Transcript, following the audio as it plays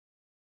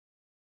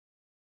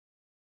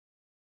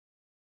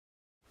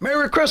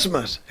Merry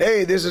Christmas.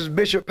 Hey, this is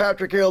Bishop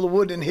Patrick L.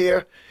 Wooden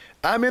here.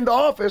 I'm in the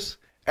office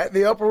at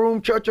the Upper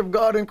Room Church of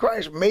God in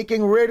Christ,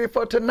 making ready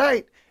for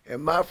tonight.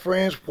 And my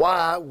friends,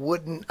 why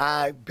wouldn't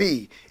I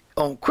be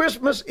on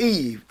Christmas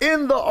Eve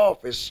in the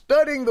office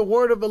studying the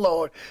Word of the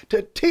Lord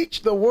to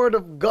teach the Word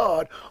of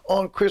God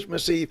on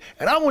Christmas Eve?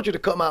 And I want you to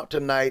come out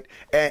tonight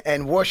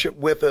and worship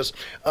with us.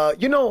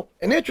 You know,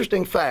 an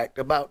interesting fact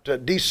about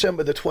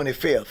December the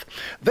 25th.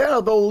 There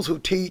are those who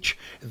teach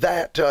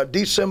that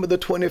December the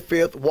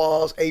 25th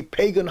was a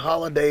pagan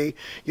holiday,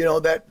 you know,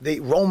 that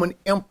the Roman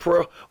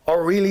Emperor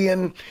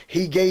Aurelian,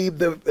 he gave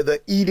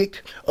the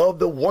edict of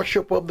the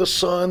worship of the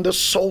sun, the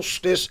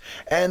solstice,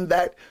 and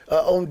that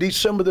on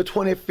December the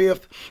 25th,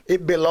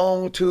 it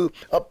belonged to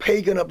a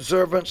pagan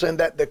observance, and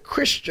that the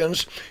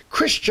Christians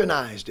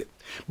Christianized it.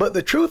 But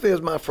the truth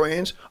is, my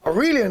friends,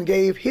 Aurelian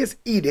gave his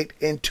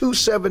edict in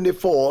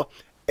 274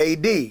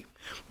 AD.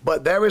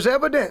 But there is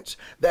evidence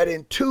that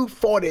in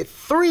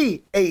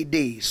 243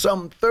 AD,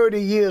 some 30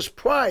 years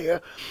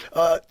prior,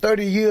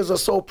 30 years or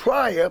so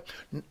prior,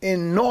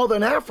 in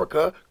Northern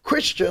Africa,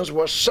 Christians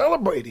were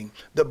celebrating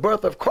the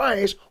birth of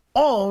Christ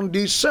on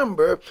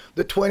December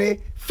the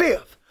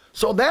 25th.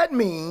 So that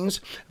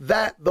means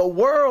that the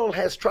world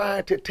has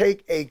tried to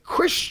take a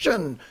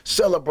Christian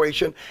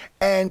celebration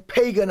and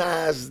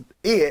paganize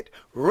it,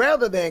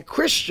 rather than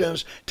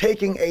Christians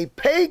taking a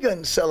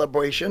pagan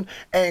celebration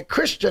and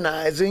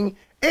Christianizing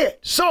it.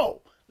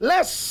 So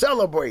let's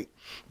celebrate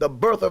the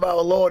birth of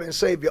our Lord and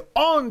Savior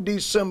on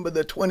December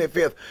the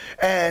 25th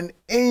and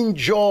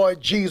enjoy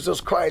Jesus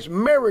Christ.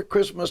 Merry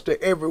Christmas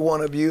to every one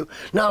of you.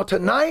 Now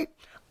tonight,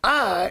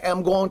 I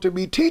am going to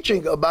be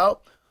teaching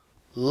about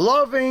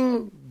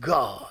loving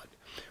God.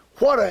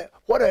 What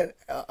an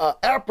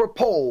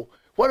apropos,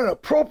 what an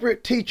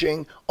appropriate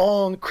teaching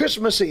on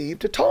Christmas Eve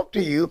to talk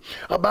to you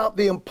about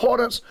the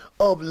importance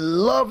of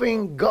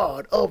loving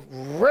God, of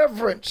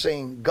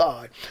reverencing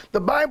God.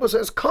 The Bible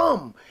says,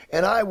 come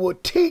and I will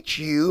teach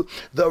you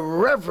the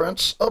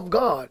reverence of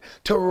God.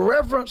 To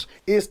reverence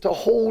is to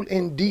hold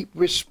in deep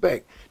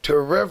respect. To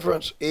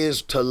reverence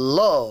is to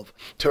love.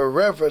 To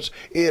reverence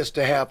is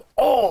to have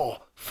awe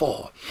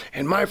for.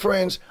 And my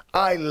friends,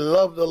 I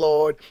love the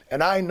Lord,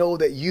 and I know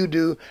that you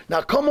do.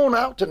 Now come on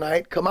out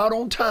tonight. Come out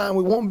on time.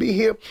 We won't be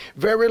here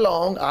very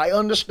long. I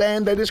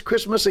understand that it's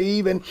Christmas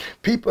Eve and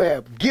people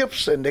have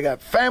gifts and they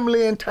got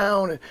family in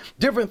town and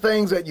different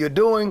things that you're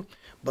doing.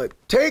 But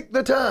take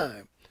the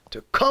time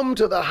to come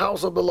to the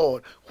house of the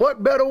Lord.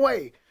 What better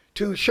way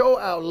to show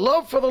our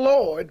love for the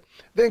Lord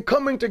than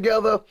coming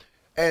together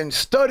and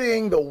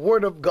studying the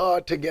Word of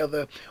God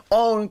together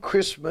on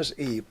Christmas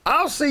Eve?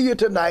 I'll see you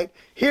tonight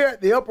here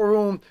at the Upper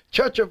Room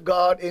Church of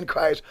God in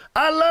Christ.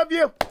 I love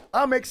you.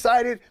 I'm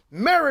excited.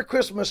 Merry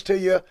Christmas to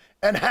you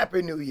and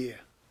Happy New Year.